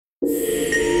Morning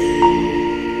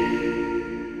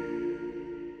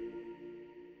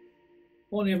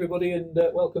everybody, and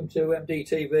welcome to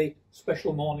MDTV.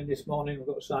 Special morning this morning. We've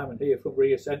got Simon here from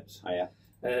ReaSense. Hiya.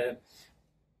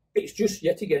 It's just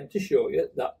yet again to show you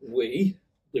that we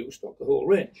do stock the whole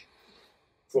range.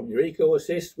 From your Eco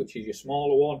Assist, which is your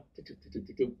smaller one,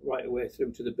 right away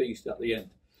through to the Beast at the end.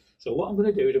 So what I'm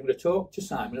going to do is I'm going to talk to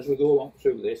Simon as we go along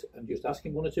through this and just ask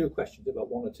him one or two questions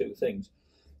about one or two things.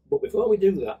 But before we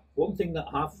do that, one thing that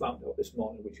I've found out this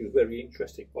morning, which was very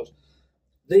interesting, was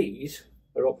these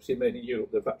are obviously made in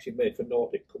Europe. They're actually made for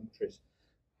Nordic countries.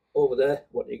 Over there,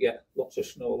 what do you get? Lots of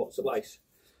snow, lots of ice.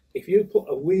 If you put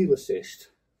a wheel assist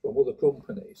from other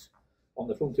companies on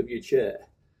the front of your chair,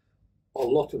 a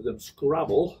lot of them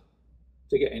scrabble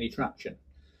to get any traction.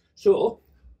 So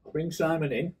I bring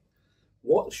Simon in.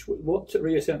 What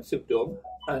ReaSense have done,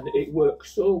 and it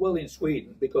works so well in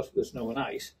Sweden because of the snow and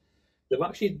ice, they've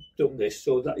actually done this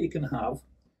so that you can have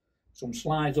some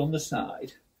slides on the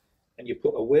side and you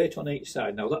put a weight on each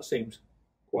side. Now that seems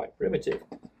quite primitive,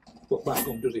 but back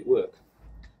home does it work.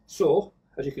 So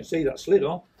as you can see, that slid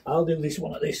on. I'll do this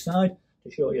one at this side to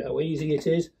show you how easy it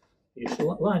is. You just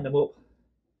line them up,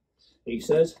 he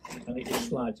says, and it just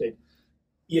slides in.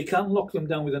 You can lock them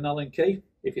down with an Allen key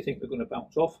if you think they're going to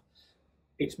bounce off.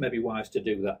 It's maybe wise to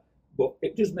do that, but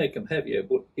it does make them heavier,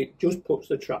 but it just puts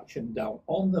the traction down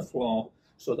on the floor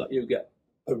so that you get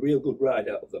a real good ride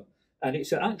out of them. And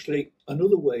it's actually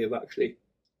another way of actually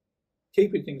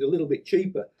keeping things a little bit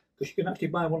cheaper, because you can actually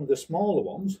buy one of the smaller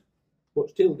ones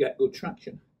but still get good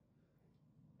traction.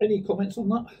 Any comments on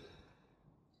that?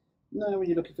 No, when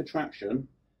you're looking for traction,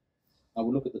 I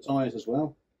will look at the tyres as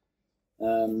well.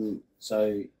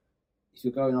 So if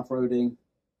you're going off-roading,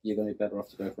 you're going to be better off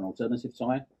to go for an alternative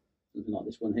tyre, something like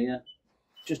this one here,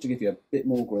 just to give you a bit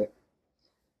more grip.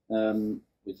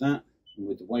 With that, and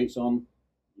with the weights on,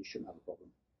 you shouldn't have a problem.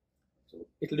 So,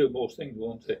 it'll do most things,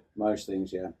 won't it? Most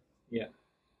things, yeah. Yeah.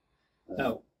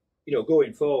 Now, you know,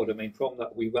 going forward, I mean, from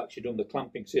that, we've actually done the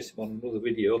clamping system on another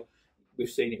video. We've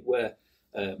seen it where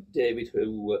David,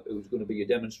 who's going to be a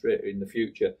demonstrator in the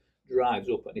future, drives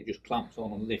up and it just clamps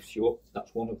on and lifts you up.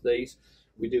 That's one of these.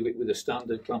 We do it with a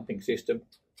standard clamping system,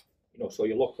 you know, so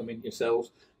you lock them in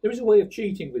yourselves. There is a way of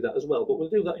cheating with that as well, but we'll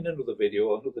do that in another video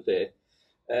or another day.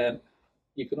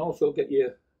 You can also get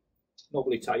your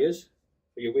knobbly tyres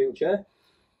for your wheelchair.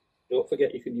 Don't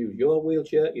forget you can use your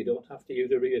wheelchair. You don't have to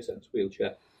use a ReaSense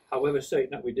wheelchair. However, saying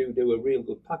that, we do a real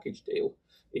good package deal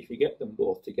if you get them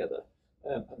both together.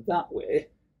 And that way,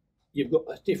 you've got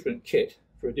a different kit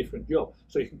for a different job.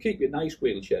 So you can keep your nice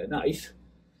wheelchair nice,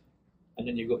 and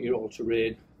then you've got your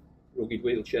all-terrain rugged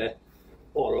wheelchair,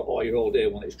 or your all-day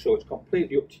one. So it's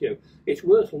completely up to you. It's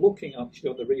worth looking actually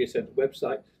on the ReaSense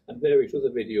website and various other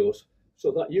videos,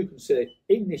 so that you can say,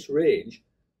 in this range,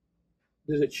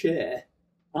 there's a chair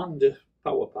and a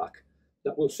power pack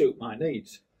that will suit my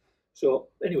needs. So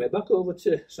anyway, back over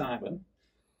to Simon.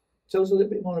 Tell us a little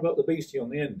bit more about the beastie on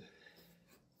the end.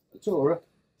 The Tourer.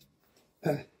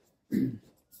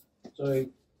 So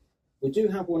we do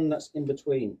have one that's in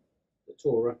between the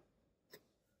Tourer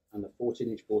and the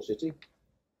 14-inch 4City.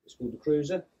 It's called the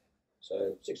Cruiser.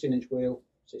 So 16-inch wheel,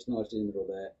 sits nicely in the middle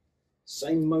there.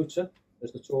 Same motor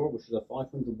as the Tourer, which is a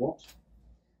 500-watt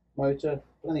motor,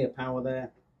 plenty of power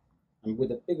there, and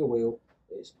with a bigger wheel,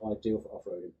 it's ideal for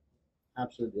off-roading.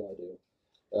 Absolutely ideal.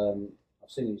 I've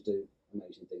seen these do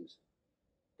amazing things.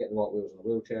 Get the right wheels on the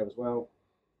wheelchair as well.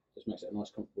 Just makes it a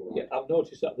nice, comfortable ride. Yeah, I've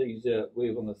noticed that these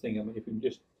wheels on the thing, I mean, if you can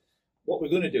just, what we're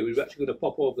going to do is we're actually going to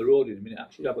pop over the road in a minute,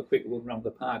 actually have a quick run around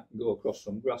the park and go across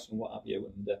some grass and what have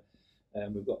you,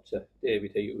 and we've got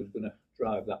David here who's going to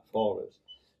drive that for us.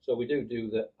 So we do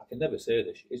that. I can never say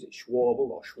this. Is it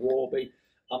Schwabel or Schwaby?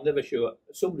 I'm never sure.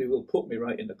 Somebody will put me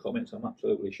right in the comments, I'm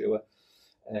absolutely sure.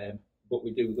 But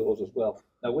we do those as well.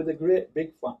 Now with a great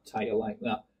big flat tyre like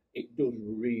that, it does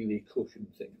really cushion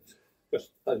things.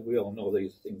 Because as we all know,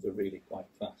 these things are really quite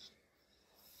fast.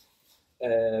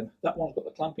 That one's got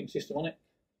the clamping system on it.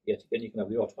 Yet again, you can have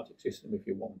the automatic system if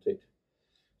you want it.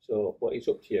 So, but it's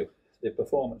up to you. The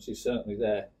performance is certainly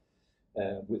there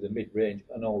with the mid-range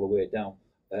and all the way down.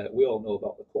 We all know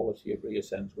about the quality of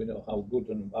ReaSense. We know how good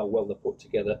and how well they're put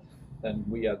together. And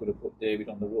we are going to put David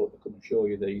on the road to come and show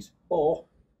you these. Or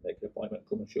make an appointment,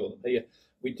 come and show them here.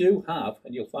 We do have,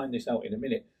 and you'll find this out in a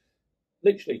minute,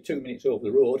 literally 2 minutes over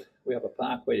the road, we have a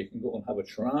park where you can go and have a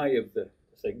try of the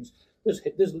things. There's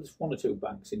one or two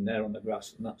banks in there on the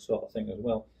grass and that sort of thing as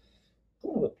well.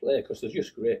 Go and have a play because there's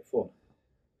just great fun.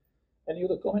 Any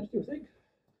other comments, do you think?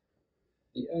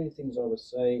 The only things I would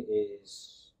say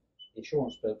is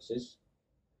insurance purposes.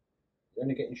 You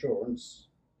only get insurance,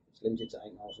 it's limited to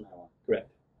 8 miles an hour.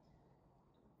 Correct.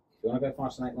 want to go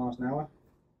faster than 8 miles an hour,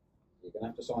 you're going to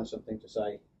have to sign something to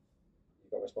say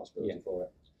you've got responsibility for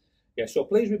it. Yeah, so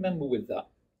please remember with that,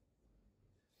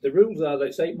 the rules are that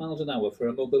it's 8 miles an hour for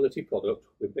a mobility product.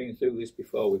 We've been through this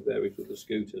before with various other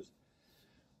scooters.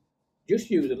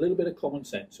 Just use a little bit of common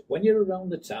sense. When you're around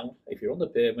the town, if you're on the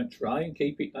pavement, try and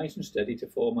keep it nice and steady to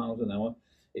 4 miles an hour.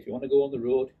 If you want to go on the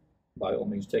road, by all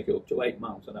means take it up to 8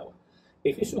 miles an hour.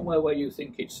 If you're somewhere where you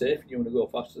think it's safe and you want to go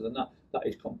faster than that, that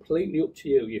is completely up to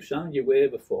you. You've signed your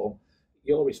waiver form,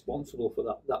 you're responsible for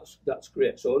that. That's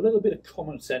great. So a little bit of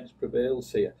common sense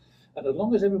prevails here. And as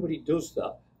long as everybody does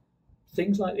that,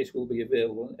 things like this will be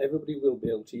available and everybody will be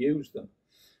able to use them.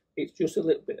 It's just a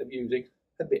little bit of using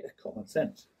a bit of common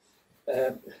sense.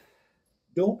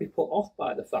 Don't be put off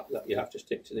by the fact that you have to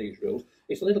stick to these rules.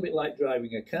 It's a little bit like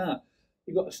driving a car.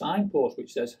 You've got a signpost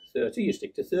which says 30, you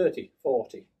stick to 30,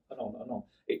 40, and on and on.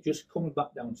 It just comes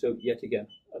back down to, yet again,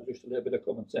 just a little bit of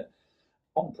common sense.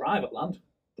 On private land,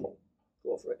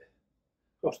 go for it.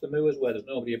 Across the moors where there's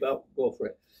nobody about, go for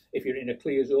it. If you're in a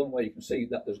clear zone where you can see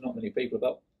that there's not many people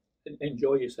about,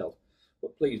 enjoy yourself.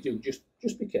 But please do, just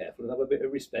be careful and have a bit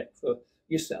of respect for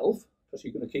yourself, because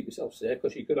you're going to keep yourself safe,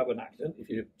 because you could have an accident if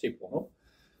you tip one up,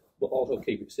 but also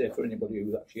keep it safe for anybody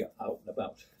who's actually out and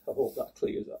about. I hope that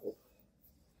clears that up.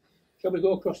 Shall we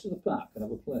go across to the park and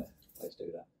have a play? Let's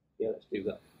do that. Yeah, let's do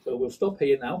that. So we'll stop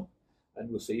here now, and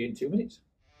we'll see you in 2 minutes.